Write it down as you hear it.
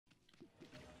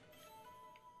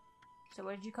So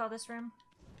what did you call this room?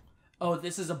 Oh,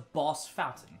 this is a boss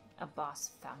fountain. A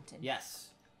boss fountain. Yes.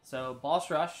 So boss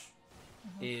rush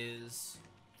is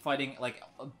fighting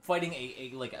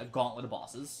a gauntlet of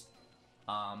bosses.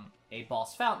 A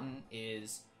boss fountain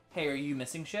is, hey, are you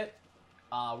missing shit?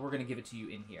 We're gonna give it to you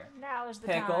in here. Now is the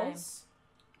Pickles.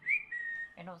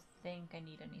 time. I don't think I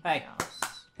need anything Hey. else.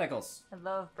 Pickles. I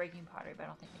love breaking pottery, but I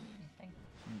don't think I need anything.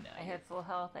 No. I have full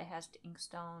health. I have ink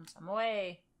stones. I'm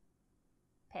away.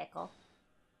 Pickle.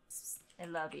 I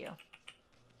love you.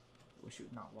 Wish you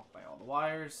would not walk by all the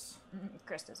wires.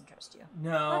 Chris doesn't trust you.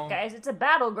 No. Look, guys, it's a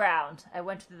battleground. I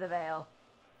went through the veil.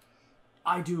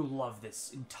 I do love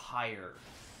this entire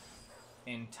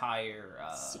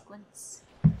Sequence.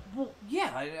 Well,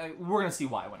 yeah, we're gonna see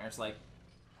why when there's like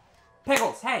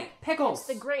Pickles. Hey, Pickles. It's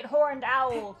the great horned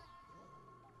owl.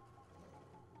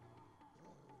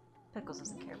 Pickles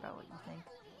doesn't care about what you think.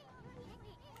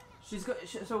 She's go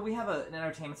so we have an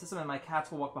entertainment system, and my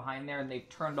cats will walk behind there, and they've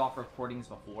turned off recordings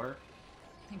before.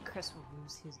 I think Chris will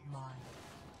lose his mind.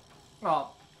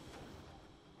 Oh,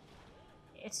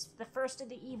 It's the first of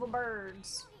the evil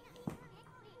birds.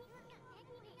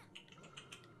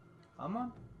 come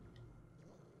on.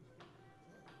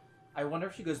 I wonder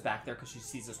if she goes back there because she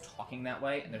sees us talking that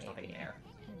way, and there's nothing there.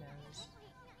 Who knows?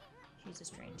 She's a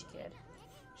strange kid.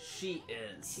 She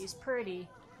is. She's pretty.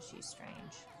 She's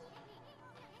strange.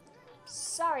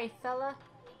 Sorry, fella.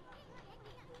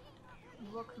 You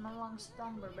woke my long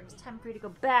slumber, but it's time for you to go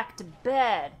back to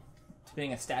bed. To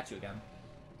being a statue again.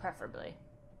 Preferably.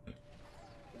 You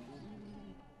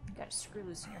got a screw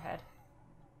loose in your head.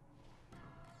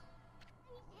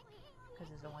 Because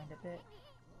there's a wind-up bit.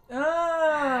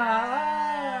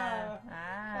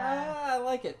 I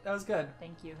like it. That was good.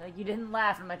 Thank you. Like, you didn't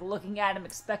laugh. I'm like looking at him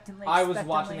expectantly. I was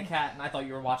watching the cat, and I thought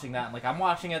you were watching that. I'm like, I'm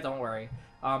watching it. Don't worry.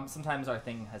 Sometimes our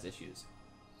thing has issues,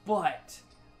 but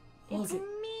It's look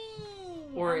me.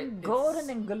 Or I'm it's- golden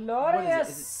and what glorious.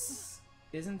 is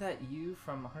it? Isn't that you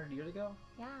from 100 years ago?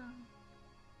 Yeah.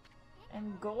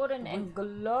 I'm golden and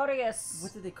glorious.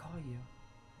 What did they call you?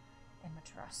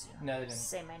 Amaterasu. No, they didn't.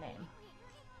 Say my name.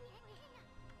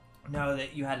 No,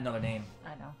 that you had another name.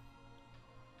 I know.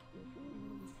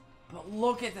 But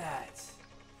look at that.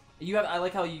 You have. I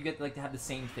like how you get like to have the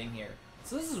same thing here.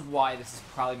 So this is why this is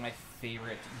probably my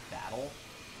favorite battle.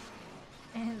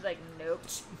 And he's like, nope.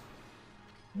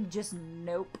 Just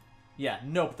nope. Yeah,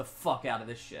 nope the fuck out of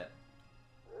this shit.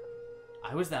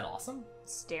 I was that awesome?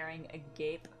 Staring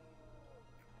agape.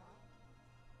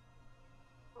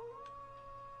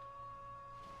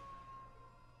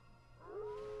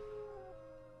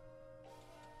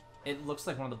 It looks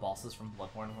like one of the bosses from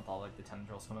Bloodborne with all like the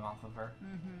tendrils coming off of her.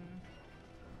 Mm-hmm.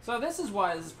 So this is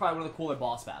why this is probably one of the cooler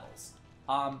boss battles.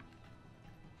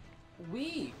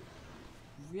 We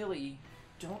really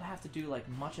don't have to do like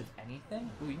much of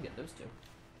anything. Ooh, you can get those two.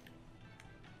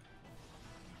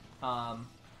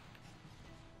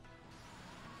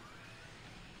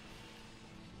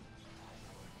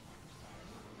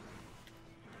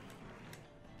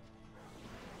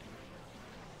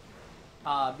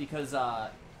 Because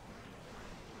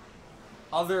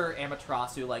other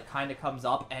Amaterasu like kind of comes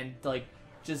up and like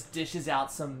just dishes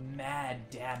out some mad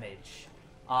damage,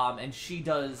 and she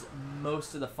does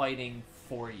most of the fighting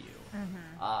for you.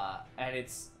 Mm-hmm. And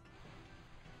it's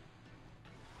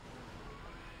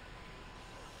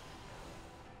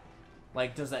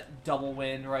like does that double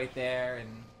win right there, and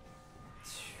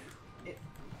it...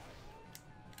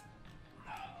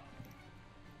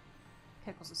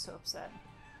 Pickles is so upset.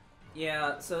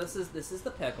 Yeah. So this is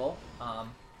the pickle.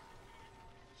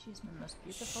 She's my most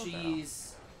beautiful girl.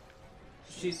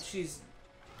 She's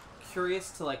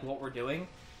curious to like what we're doing,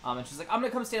 and she's like, I'm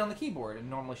gonna come stand on the keyboard, and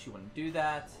normally she wouldn't do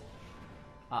that.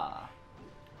 There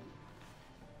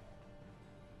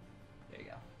you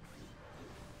go.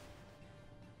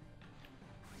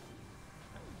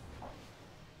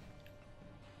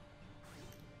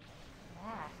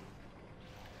 Yeah.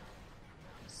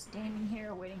 Standing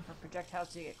here waiting for projectiles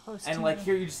to get close to And me. like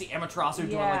here you just see Amaterasu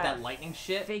doing like Yeah. that lightning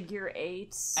shit, Figure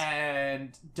eights.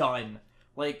 and done.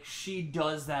 Like she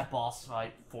does that boss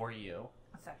fight for you.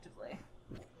 Effectively.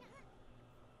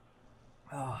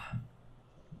 Oh.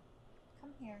 Come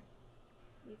here.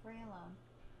 Leave Ray alone.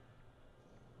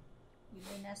 You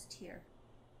may nest here.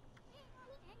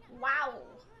 Wow!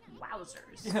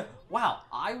 Wowzers. Wow,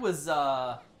 I was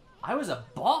a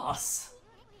boss.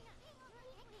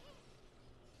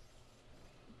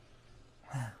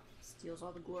 Steals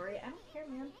all the glory. I don't care,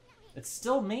 man. It's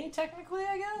still me, technically,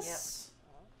 I guess.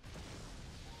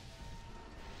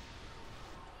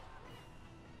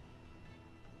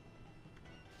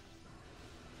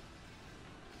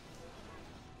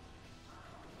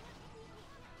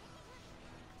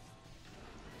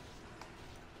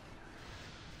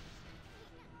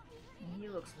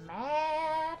 looks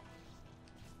mad.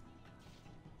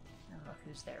 And look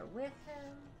who's there with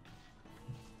him.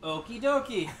 Okie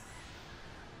dokie.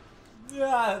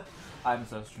 Yeah. I'm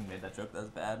so shouldn't have made that joke. That was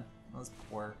bad. That was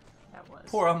poor. That was.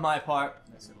 Poor on my part.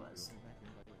 Yes, it was.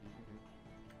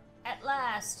 At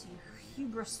last, you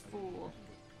hubris fool.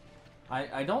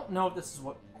 I don't know if this is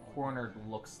what cornered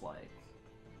looks like.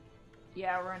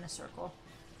 Yeah, we're in a circle.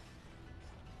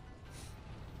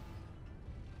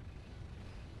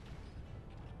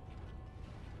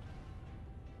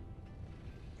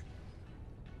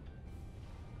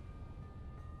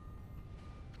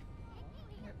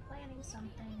 You're planning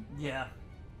something. Yeah.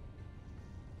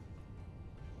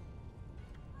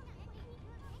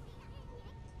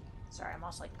 Sorry, I'm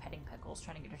also like petting Pickles,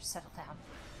 trying to get her to settle down.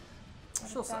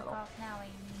 She'll Back settle. off now,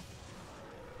 Amy.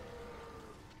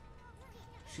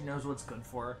 She knows what's good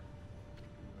for her.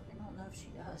 I don't know if she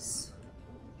does.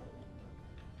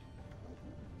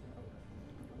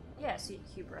 Yeah, see,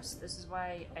 hubris. This is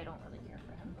why I don't really care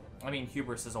for him. I mean,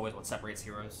 hubris is always what separates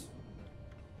heroes.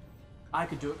 I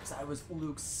could do it because I was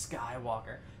Luke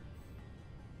Skywalker.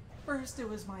 First it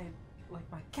was my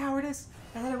cowardice,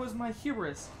 and then it was my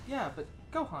hubris. Yeah, but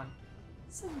Gohan,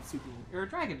 Senzu Bean, or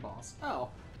Dragon Balls. Oh.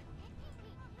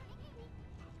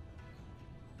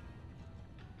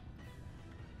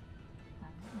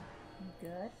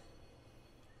 Good.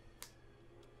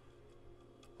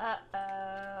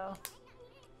 Uh-oh.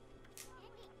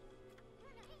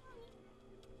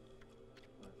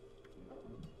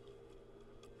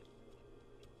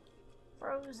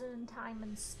 Frozen time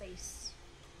and space.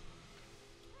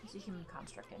 It's a human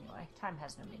construct anyway. Time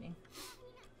has no meaning.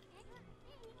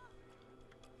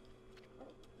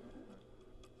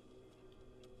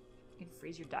 You can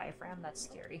freeze your diaphragm? That's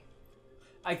scary.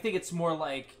 I think it's more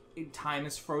like time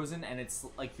is frozen and it's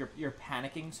like you're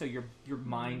panicking, so your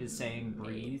mind is saying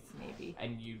breathe, maybe,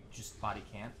 and you just body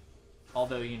can't.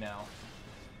 Although, you know,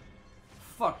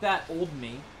 fuck that old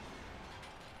me.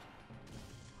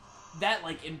 That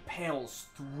like impales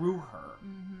through her.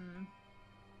 Mm-hmm.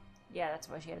 Yeah, that's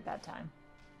why she had a bad time.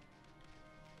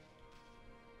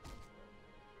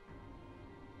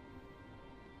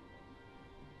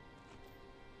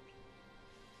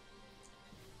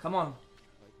 Come on.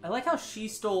 I like how she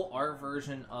stole our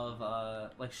version of,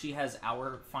 like, she has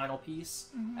our final piece,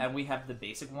 and we have the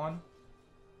basic one.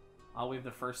 We have the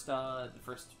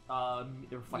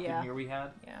reflective mirror we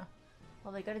had. Yeah.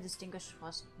 Well, they gotta distinguish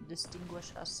us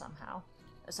somehow.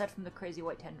 Aside from the crazy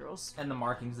white tendrils. And the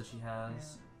markings that she has.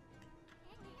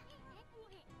 Yeah.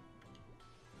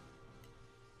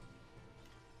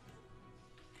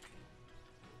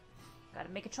 Gotta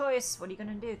make a choice. What are you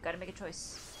gonna do? Gotta make a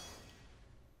choice.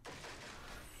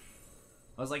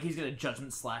 I was like, he's gonna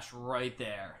judgment slash right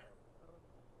there.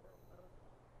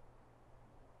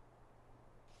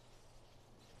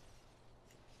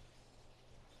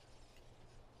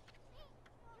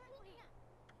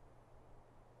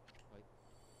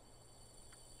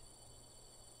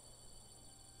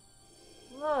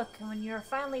 Look, when you're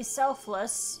finally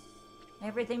selfless,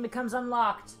 everything becomes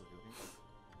unlocked.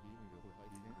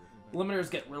 Limiters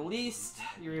get released.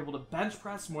 You're able to bench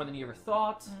press more than you ever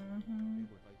thought. Mm-hmm.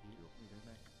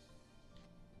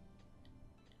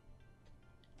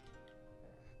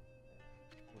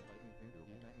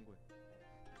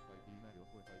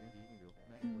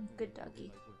 Good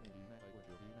doggy.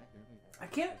 I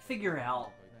can't figure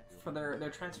out for their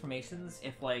transformations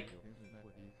if like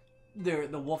the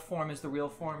wolf form is the real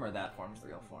form or that form is the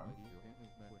real form.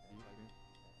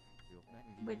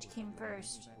 Which came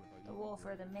first, the wolf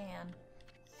or the man?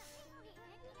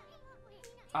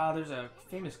 There's a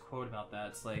famous quote about that.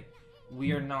 It's like,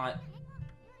 we are not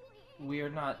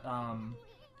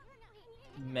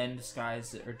men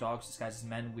disguised or dogs disguised as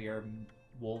men. We are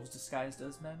wolves disguised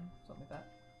as men. Something like that.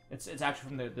 It's actually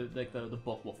from the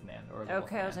book Wolfman or the Okay,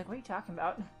 Wolfman. I was like, what are you talking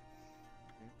about?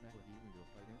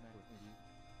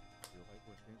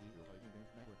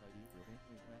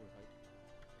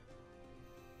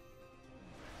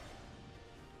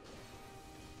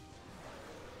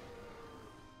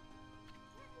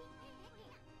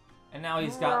 And now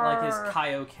he's got like his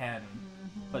Kaioken,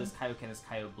 but his Kaioken is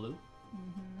Kaio Blue.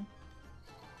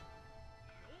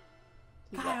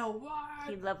 Kaio, what?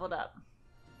 He leveled up.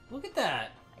 Look at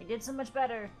that. I did so much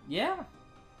better. Yeah.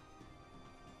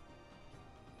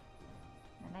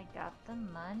 And I got the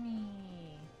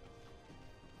money.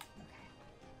 Okay.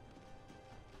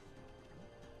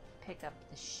 Pick up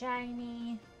the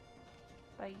shiny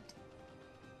bite.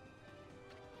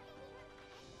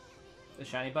 The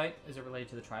shiny bite, is it related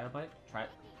to the Trio bite?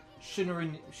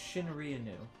 Shinryu.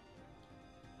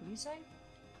 What do you say?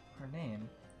 Her name?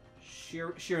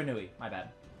 Shiranui, my bad.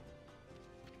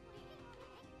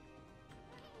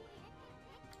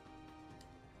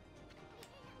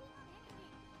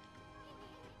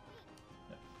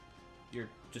 you're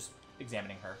just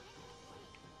examining her.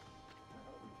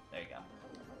 There you go.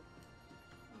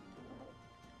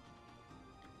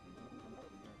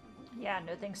 Yeah,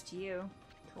 no thanks to you,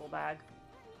 tool bag.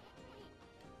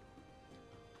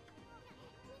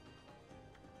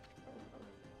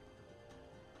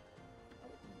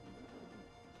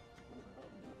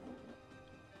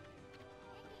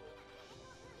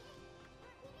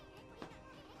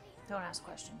 Don't ask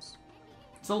questions.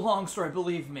 It's a long story,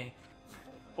 believe me.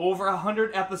 Over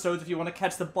 100 episodes if you want to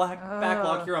catch the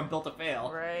backlog here on Built to Fail.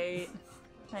 Right.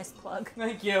 Nice plug.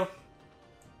 Thank you.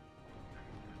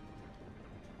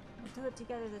 We'll do it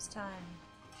together this time.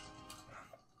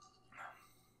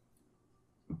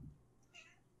 Who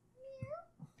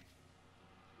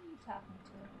are you talking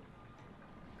to?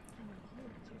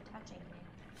 You're touching me.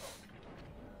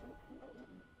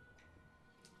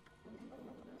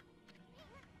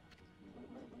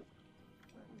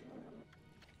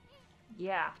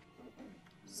 Yeah.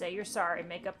 Say you're sorry.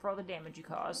 Make up for all the damage you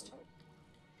caused.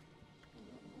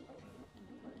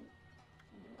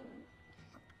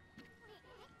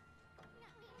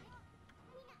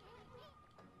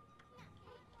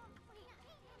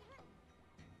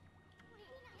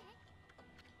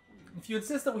 If you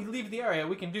insist that we leave the area,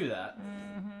 we can do that.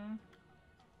 Mm-hmm.